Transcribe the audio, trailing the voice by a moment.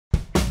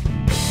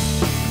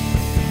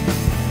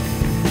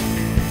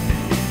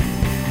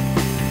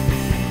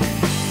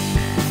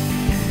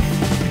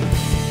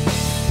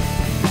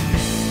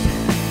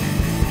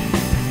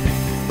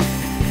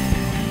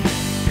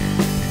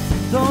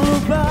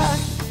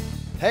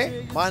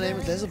Hey, my name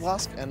is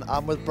Brask and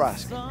I'm with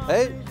Brask.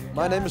 Hey,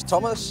 my name is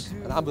Thomas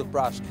and I'm with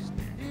Brask.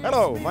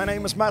 Hello, my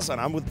name is Mads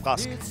and I'm with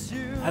Brask.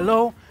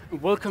 Hello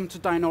and welcome to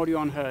Dynaudio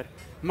Unheard.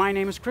 My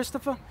name is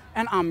Christopher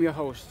and I'm your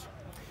host.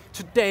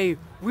 Today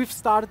we've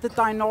started the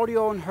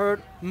Dynaudio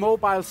Unheard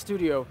mobile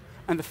studio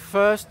and the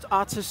first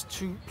artists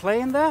to play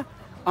in there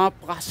are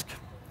Brask.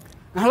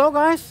 Hello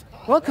guys,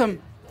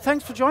 welcome.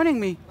 Thanks for joining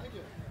me.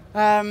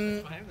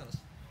 No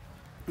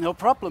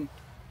problem.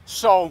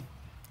 So,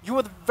 you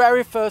were the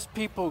very first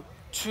people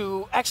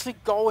to actually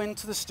go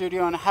into the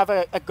studio and have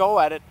a go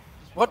at it.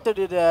 What did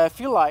it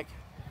feel like?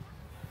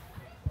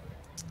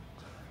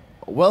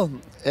 Well,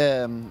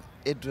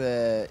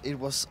 it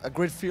was a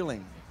great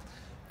feeling.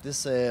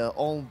 This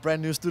all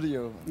brand new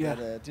studio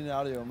that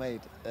Dynaudio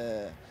made.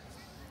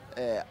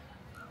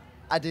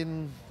 I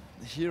didn't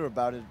hear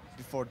about it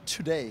before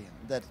today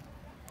that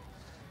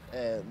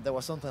there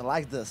was something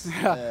like this.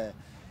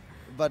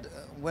 But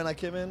when I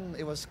came in,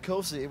 it was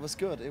cozy. It was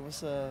good. It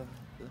was a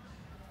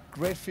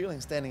great feeling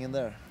standing in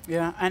there.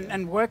 Yeah,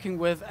 and working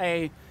with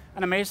an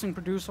amazing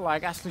producer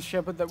like Ashley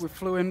Shepard that we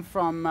flew in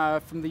from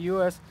the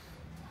US.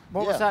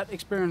 What was that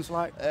experience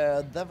like?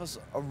 That was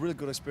a really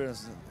good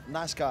experience.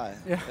 Nice guy.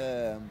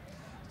 Yeah.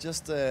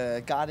 Just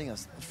guiding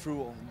us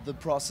through the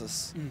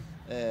process.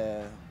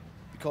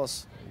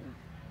 Because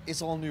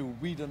it's all new.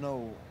 We don't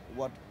know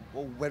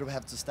where do we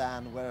have to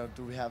stand, where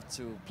do we have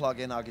to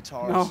plug in our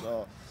guitars.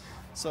 No.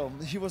 So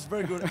he was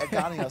very good at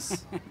guiding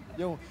us.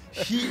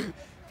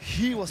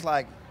 He was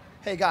like,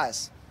 hey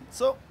guys,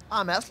 so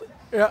I'm Ashley.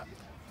 Yeah.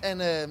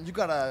 And you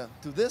gotta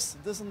do this,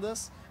 this and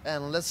this,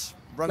 and let's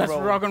rock and roll.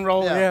 Let's rock and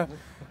roll, yeah.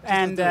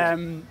 And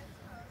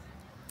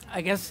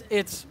I guess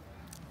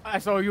I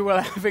saw you were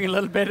laughing a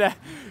little bit.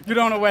 You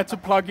don't know where to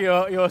plug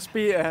your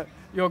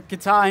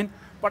guitar in.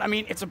 But I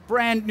mean, it's a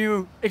brand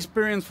new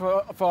experience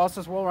for us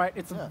as well, right?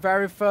 It's the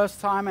very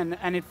first time,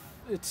 and it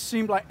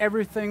seemed like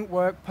everything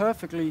worked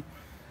perfectly.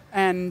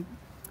 And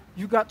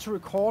you got to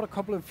record a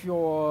couple of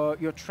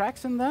your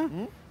tracks in there.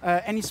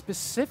 Any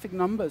specific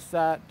numbers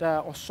that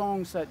or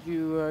songs that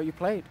you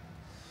played?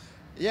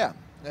 Yeah,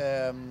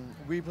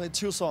 we played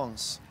 2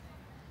 songs,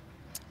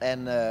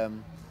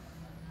 and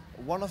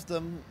one of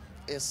them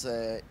is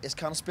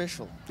kind of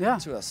special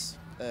to us.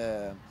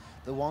 The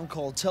one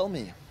called "Tell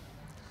Me."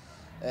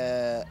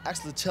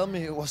 Actually, "Tell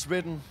Me" was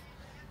written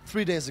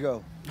 3 days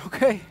ago.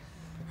 Okay.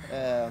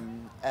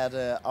 At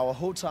our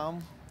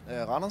hometown,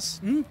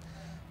 Randers.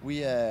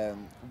 We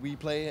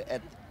play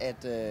at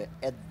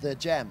the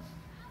jam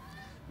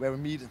where we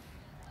meet,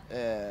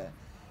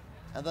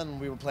 and then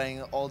we were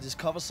playing all these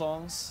cover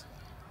songs,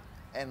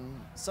 and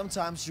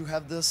sometimes you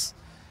have this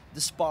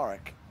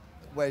spark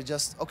where you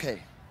just,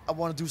 okay, I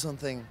want to do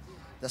something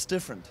that's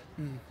different.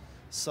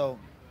 So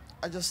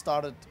I just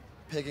started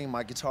picking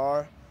my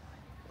guitar,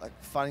 like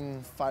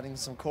finding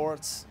some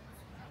chords,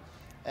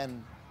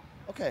 and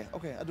okay,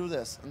 I do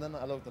this, and then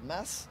I looked at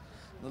Mads.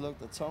 I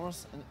looked at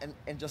Thomas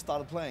and just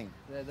started playing.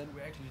 Yeah, then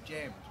we actually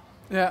jammed.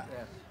 Yeah.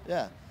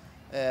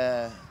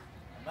 And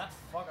that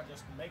fucker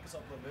just makes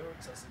up the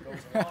lyrics as it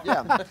goes along.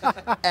 Yeah.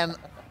 And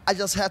I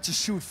just had to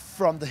shoot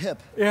from the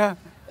hip. Yeah.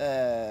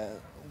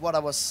 What I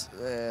was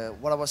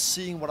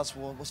seeing, what I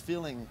was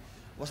feeling,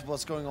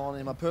 what's going on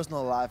in my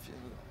personal life,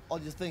 all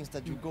these things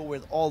that you go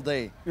with all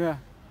day. Yeah.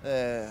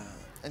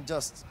 And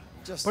just.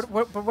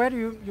 But where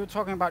do you're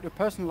talking about your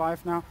personal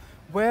life now?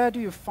 Where do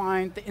you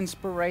find the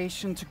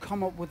inspiration to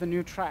come up with a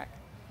new track?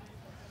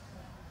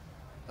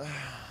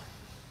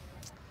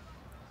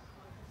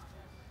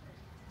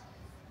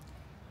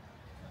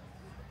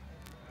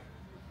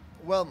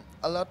 Well,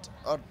 a lot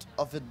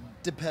of it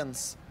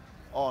depends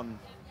on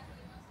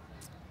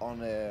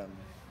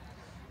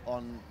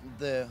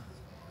the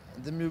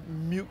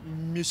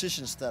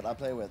musicians that I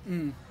play with.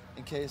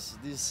 In case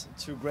these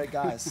 2 great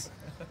guys,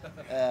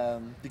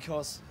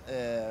 because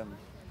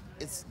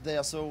they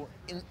are so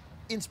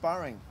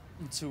inspiring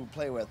to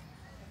play with.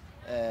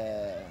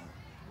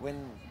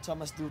 When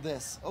Thomas do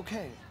this,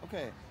 okay,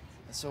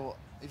 so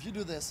if you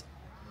do this,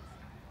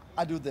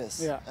 I do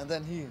this, and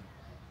then he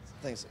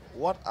thinks,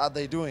 what are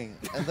they doing?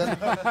 And then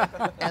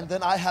and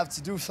then I have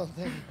to do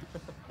something.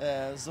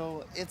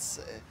 So it's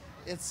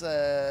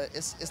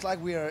like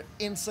we are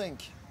in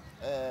sync,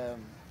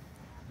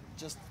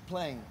 just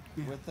playing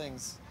with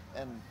things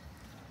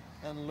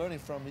and learning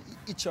from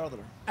each other.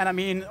 And I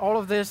mean, all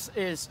of this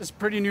is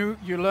pretty new.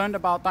 You learned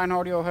about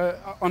Dynaudio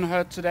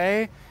Unheard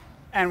today,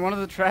 and one of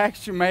the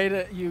tracks you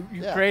made, you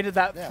created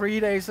that 3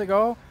 days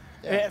ago.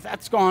 Yeah.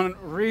 That's gone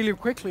really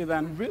quickly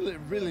then.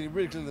 Really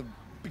quickly,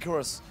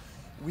 because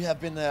we have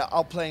been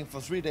out playing for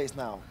 3 days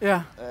now.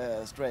 Yeah.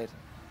 Straight.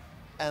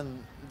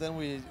 And then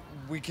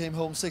we came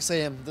home 6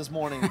 a.m. this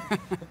morning.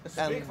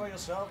 Speak for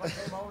yourself, I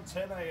came home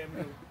 10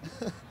 a.m.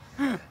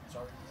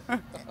 Sorry.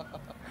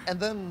 And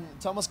then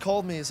Thomas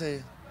called me and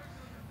said,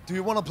 do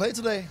you want to play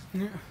today?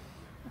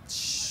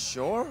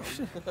 Sure.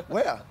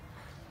 Where?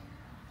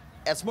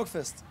 At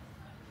Smukfest.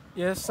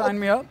 Yes, sign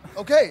me up.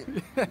 Okay.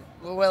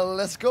 Well,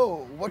 let's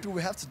go. What do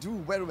we have to do?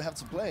 Where do we have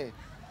to play?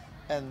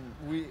 And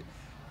we,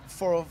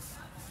 for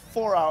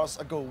 4 hours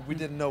ago we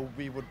didn't know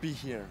we would be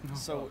here.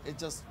 So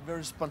it's just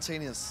very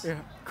spontaneous. Yeah,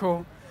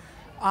 cool.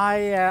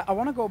 I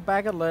want to go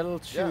back a little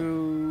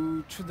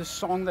to the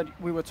song that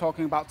we were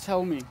talking about,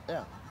 Tell Me.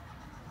 Yeah.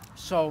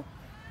 So,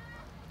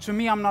 to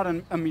me, I'm not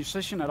a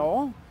musician at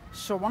all.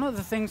 So one of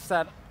the things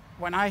that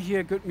when I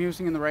hear good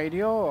music in the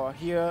radio or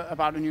hear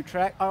about a new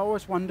track, I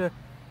always wonder,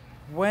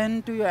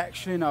 when do you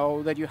actually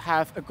know that you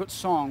have a good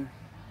song?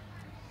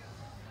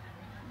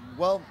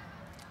 Well,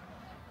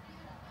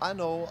 I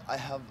know I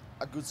have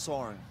a good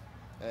song.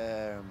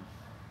 It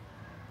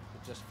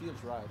just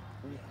feels right.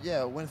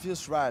 Yeah, when it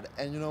feels right,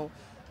 and you know,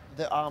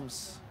 the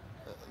arms,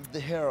 the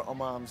hair on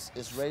my arms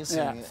is raising.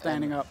 Yeah,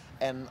 standing up.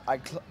 And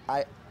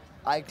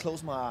I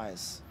close my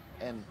eyes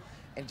and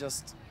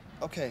just,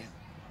 okay,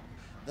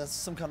 there's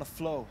some kind of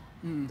flow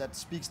that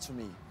speaks to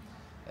me.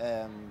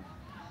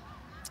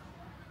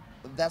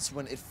 That's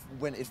when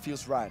it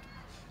feels right.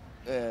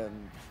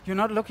 You're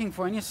not looking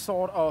for any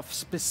sort of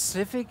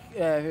specific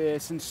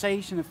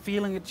sensation, a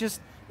feeling.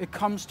 It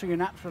comes to you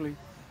naturally.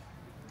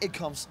 It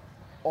comes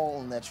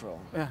all natural.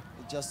 Yeah.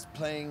 Just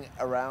playing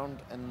around,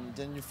 and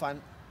then you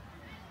find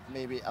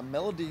maybe a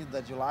melody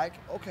that you like.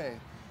 Okay,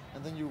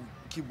 and then you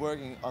keep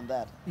working on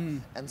that.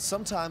 And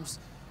sometimes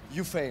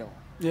you fail.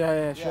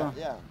 Yeah, sure.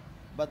 Yeah.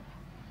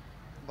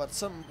 But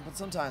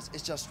sometimes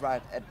it's just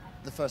right at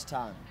the first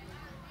time.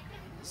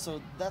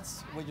 So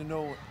that's when you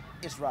know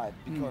it's right,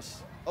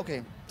 because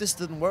okay, this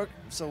didn't work,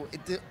 so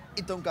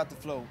it don't got the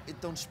flow. It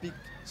don't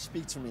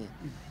speak to me.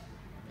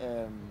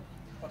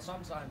 But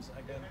sometimes,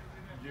 again,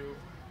 you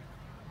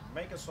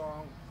make a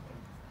song,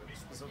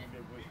 specifically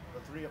with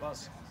the three of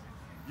us.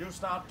 You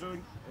start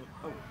doing,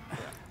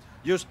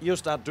 you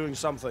start doing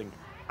something,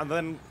 and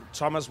then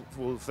Thomas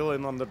will fill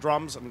in on the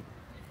drums, and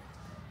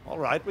all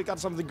right, we got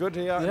something good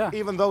here. Yeah.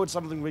 Even though it's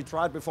something we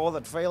tried before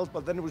that failed,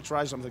 but then we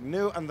try something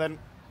new, and then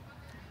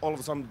all of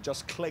a sudden it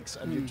just clicks,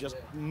 and you just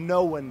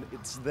know when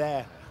it's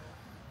there.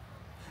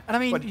 And I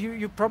mean, But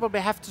you probably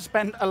have to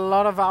spend a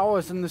lot of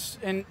hours in this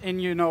in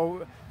you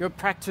know, your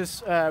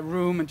practice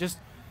room and just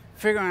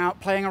figuring out,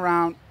 playing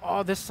around.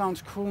 Oh, this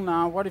sounds cool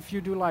now. What if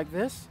you do like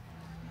this?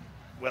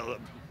 Well,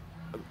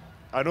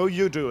 I know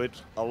you do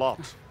it a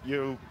lot.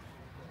 You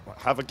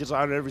have a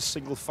guitar in every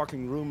single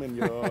fucking room in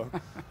your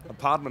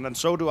apartment, and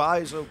so do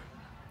I. So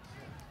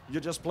you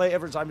just play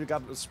every time you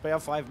got a spare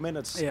 5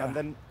 minutes, Yeah. and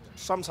then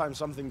sometimes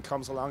something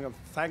comes along, and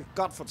thank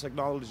God for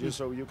technology,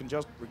 so you can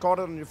just record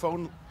it on your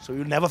phone, so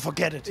you never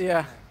forget it.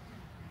 Yeah.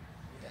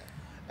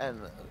 And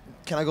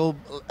can I go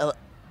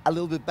a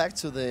little bit back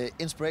to the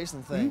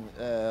inspiration thing?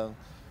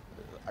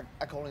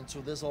 According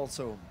to this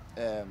also,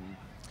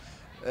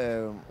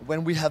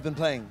 when we have been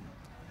playing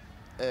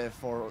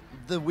for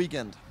the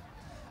weekend,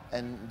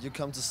 and you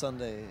come to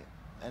Sunday,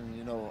 and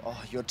you know,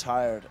 oh, you're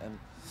tired, and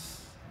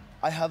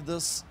I have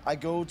this. I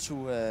go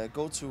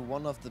to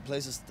one of the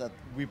places that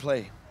we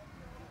play,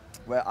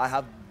 where I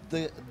have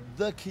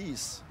the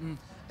keys, and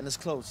it's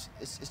closed.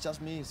 It's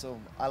just me, so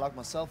I lock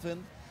myself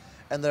in,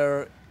 and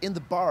there in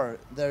the bar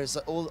there is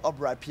an old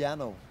upright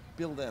piano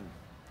built in,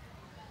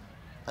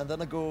 and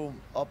then I go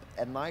up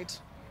at night,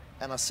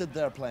 and I sit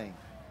there playing,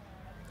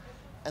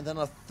 and then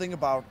I think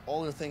about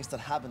all the things that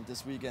happened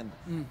this weekend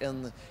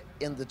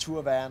in the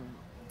tour van,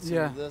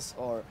 this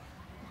or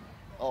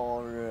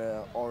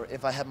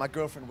if I had my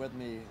girlfriend with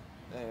me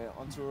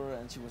on tour,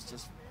 and she was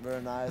just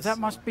very nice. That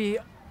must be,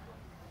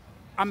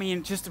 I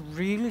mean, just a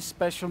really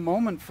special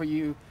moment for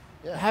you,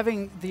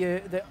 having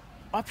the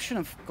option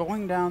of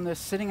going down there,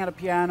 sitting at a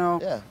piano,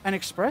 and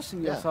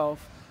expressing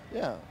yourself.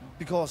 Yeah,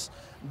 because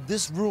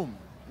this room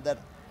that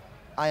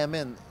I am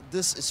in,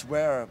 this is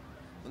where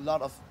a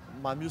lot of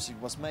my music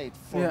was made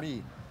for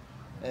me,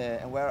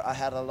 and where I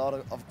had a lot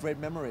of great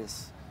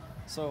memories.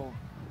 So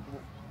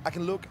I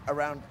can look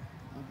around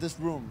this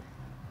room.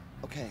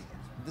 Okay,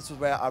 this was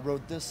where I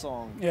wrote this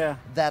song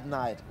that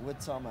night with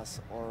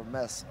Thomas or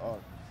Mess, or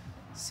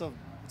so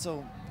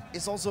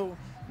it's also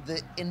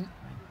the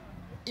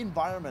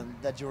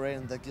environment that you're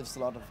in that gives a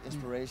lot of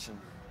inspiration.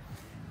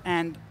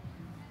 And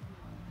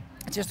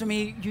just to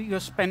me, you're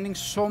spending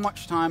so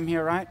much time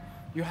here, right?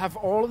 You have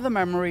all of the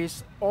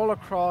memories all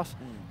across.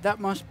 That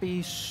must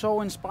be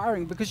so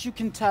inspiring, because you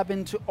can tap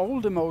into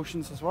old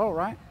emotions as well,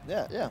 right?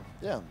 Yeah,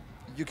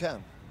 you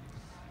can.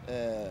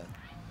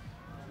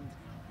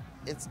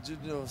 It's, you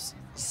know,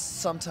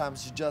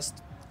 sometimes you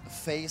just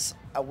face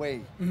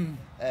away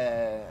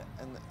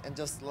and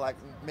just like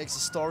makes a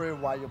story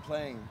while you're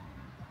playing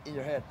in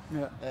your head.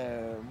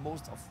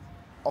 Most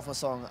of my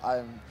song,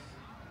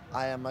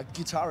 I am a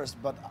guitarist,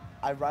 but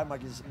I write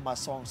my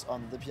songs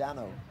on the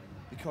piano,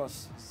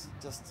 because it's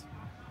just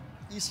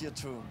easier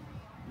to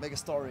make a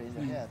story in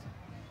your head.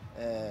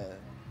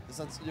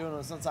 You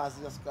know, sometimes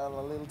you just got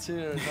a little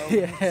tear.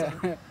 You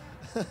know?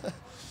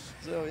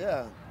 So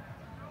yeah,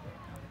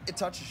 it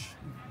touches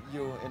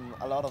you in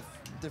a lot of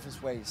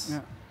different ways.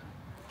 Yeah.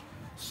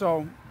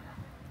 So,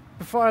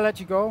 before I let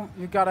you go,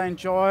 you gotta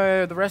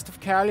enjoy the rest of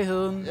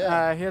Kærligheden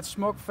here at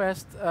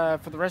Smukfest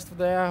for the rest of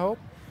the day, I hope.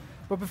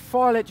 But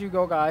before I let you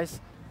go,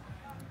 guys,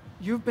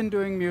 you've been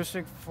doing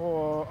music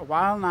for a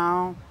while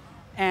now.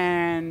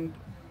 And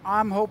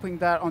I'm hoping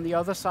that on the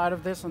other side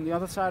of this, on the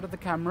other side of the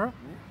camera,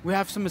 we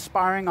have some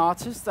aspiring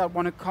artists that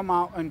want to come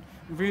out and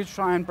really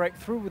try and break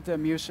through with their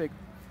music.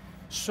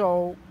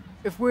 So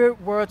if we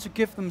were to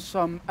give them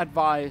some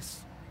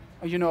advice,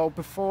 you know,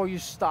 before you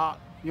start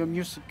your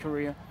music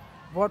career,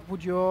 what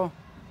would your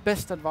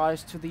best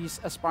advice to these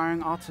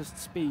aspiring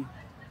artists be?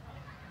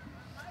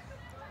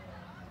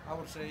 I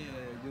would say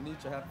you need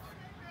to have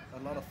a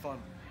lot of fun.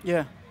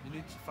 Yeah. You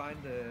need to find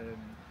the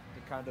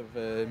kind of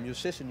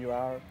musician you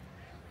are.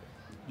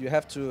 You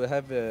have to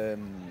have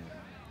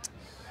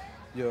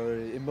your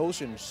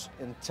emotions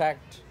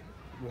intact.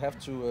 You have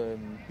to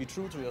be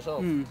true to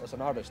yourself as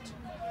an artist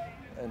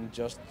and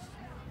just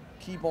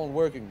keep on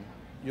working.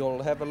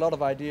 You'll have a lot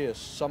of ideas.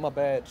 Some are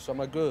bad,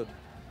 some are good,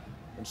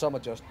 and some are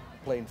just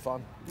plain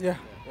fun. Yeah.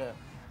 Yeah.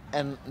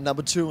 And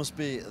number two must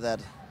be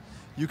that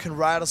you can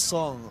write a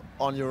song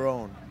on your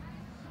own,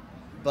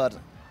 but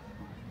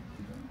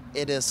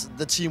it is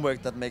the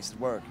teamwork that makes it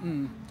work.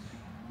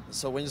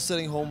 So when you're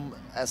sitting home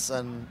as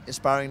an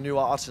aspiring new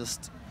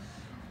artist,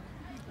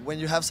 when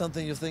you have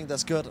something you think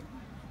that's good,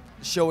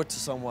 show it to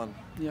someone.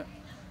 Yeah.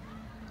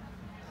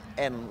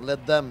 And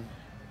let them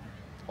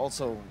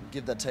also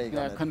give their take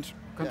on it.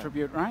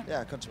 Contribute, right?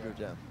 Yeah, contribute,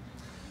 yeah.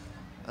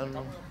 And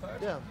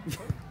yeah.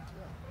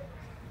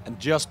 And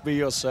just be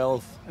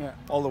yourself Yeah.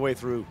 all the way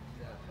through.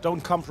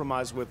 Don't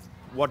compromise with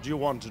what you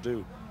want to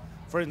do.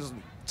 For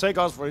instance, take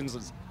us for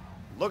instance.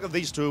 Look at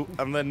these two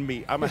and then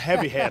me. I'm a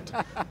heavy head.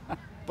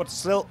 But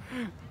still,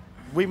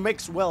 we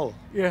mix well.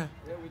 Yeah.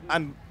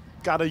 And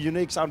got a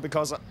unique sound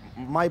because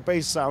my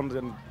bass sound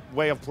and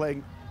way of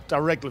playing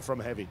directly from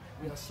heavy.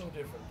 We are so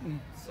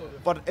different. So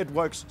different. But it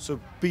works, so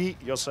be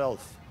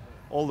yourself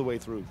all the way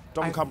through.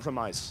 Don't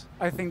compromise.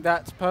 I think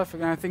that's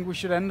perfect, and I think we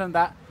should end on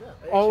that.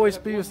 Yeah. Always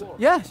Actually, be I have yourself.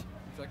 one more. Yes,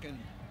 If I can.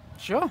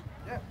 sure.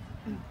 Yeah.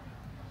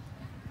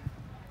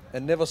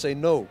 And never say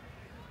no.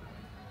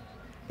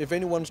 If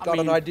anyone's got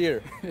an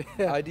idea,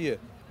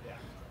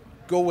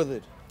 go with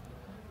it.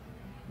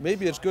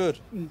 Maybe it's good.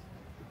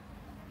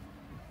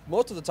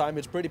 Most of the time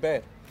it's pretty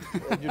bad.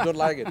 And you don't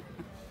like it.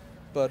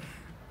 But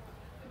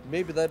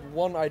maybe that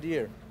one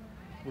idea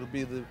will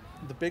be the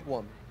big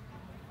one.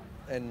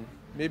 And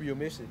maybe you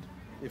miss it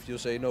if you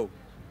say no.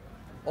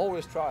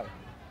 Always try.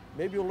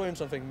 Maybe you'll learn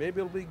something.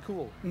 Maybe it'll be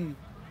cool.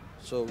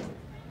 So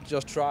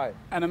just try.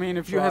 And I mean,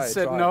 if you Try, had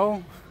said try.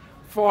 no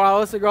 4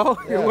 hours ago,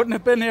 you Yeah. wouldn't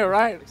have been here,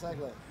 right?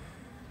 Exactly.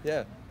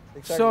 Yeah,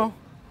 exactly. So,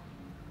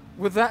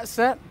 with that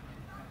said,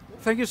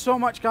 thank you so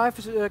much, guys,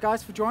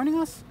 for joining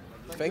us.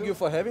 Thank you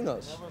for having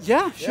us.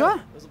 Yeah, sure.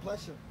 It was a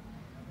pleasure.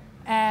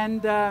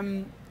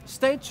 And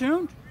stay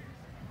tuned.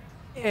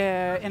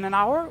 In an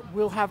hour,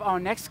 we'll have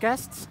our next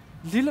guests,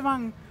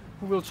 Lillevang,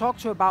 who will talk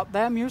to about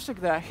their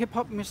music. They're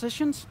hip-hop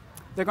musicians.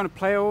 They're going to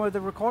play over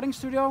the recording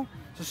studio.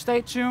 So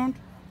stay tuned,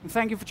 and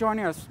thank you for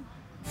joining us.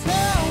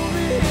 Tell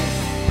me